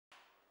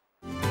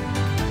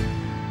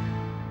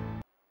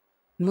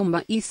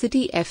Mumbai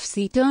City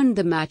FC turned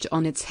the match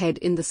on its head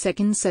in the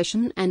second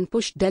session and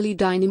pushed Delhi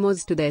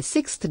Dynamos to their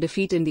sixth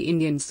defeat in the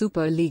Indian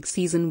Super League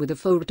season with a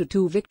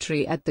 4-2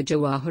 victory at the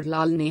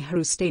Jawaharlal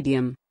Nehru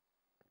Stadium.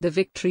 The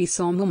victory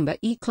saw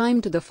Mumbai climb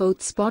to the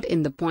fourth spot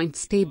in the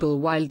points table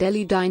while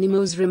Delhi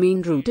Dynamos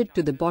remained rooted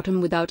to the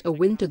bottom without a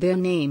win to their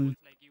name.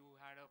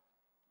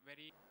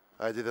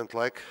 I didn't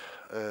like.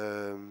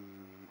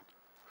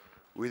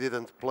 We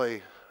didn't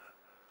play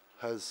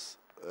as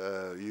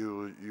we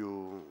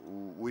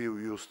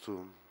used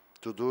to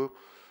do.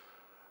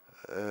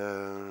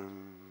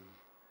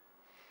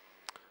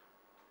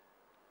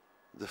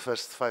 The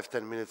first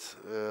 5-10 minutes,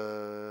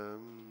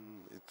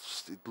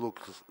 it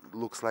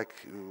looks like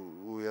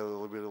we are a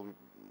little bit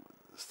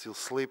still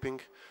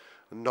sleeping,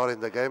 not in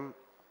the game.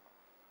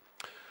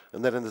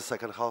 And then in the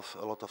second half,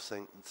 a lot of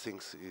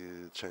things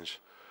changed.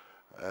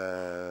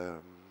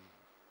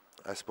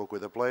 I spoke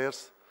with the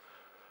players.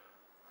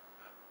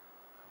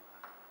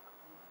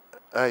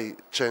 I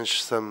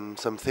changed some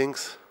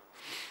things,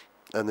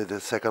 and in the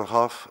second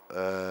half,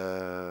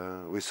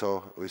 we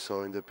saw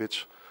in the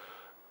pitch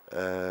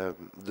the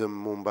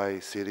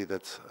Mumbai City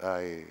that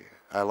I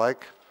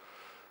like,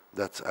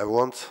 that I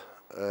want,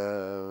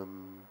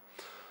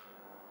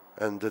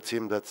 and the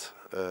team that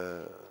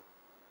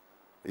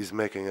is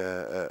making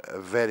a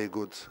very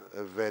good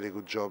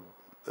job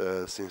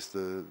since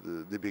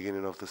the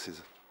beginning of the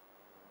season.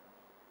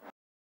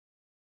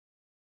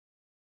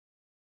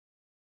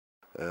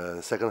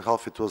 Second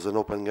half, it was an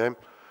open game.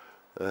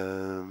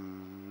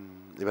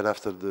 Even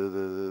after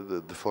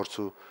the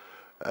 4-2,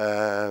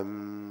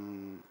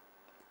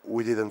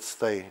 we didn't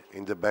stay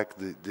in the back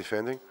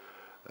defending,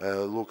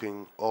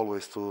 looking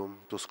always to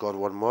score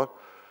one more.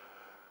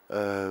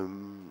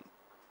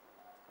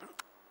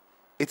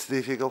 It's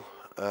difficult.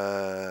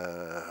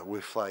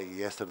 We fly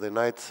yesterday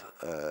night.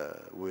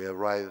 We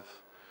arrive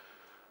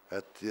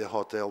at the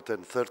hotel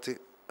 10:30.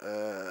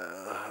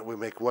 We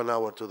make 1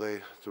 hour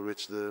today to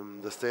reach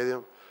the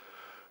stadium,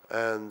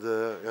 and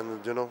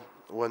you know,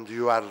 when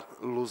you are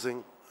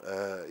losing,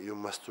 you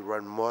must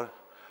run more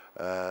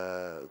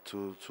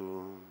to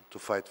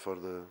fight for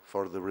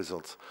the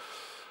results.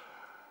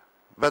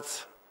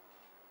 But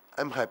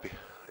I'm happy.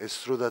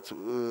 It's true that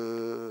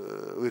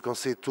we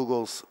concede 2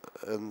 goals,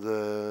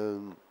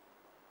 and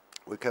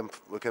we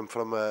came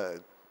from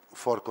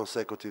 4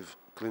 consecutive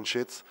clean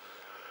sheets.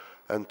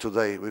 And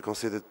today we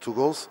conceded 2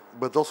 goals,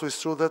 but also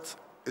it's true that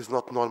it's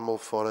not normal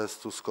for us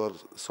to score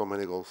so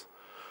many goals.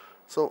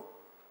 So,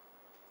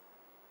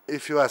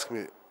 if you ask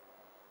me,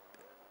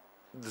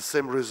 the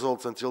same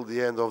results until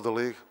the end of the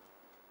league,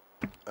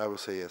 I will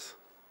say yes.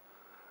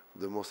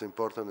 The most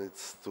important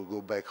is to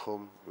go back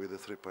home with the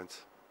 3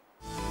 points.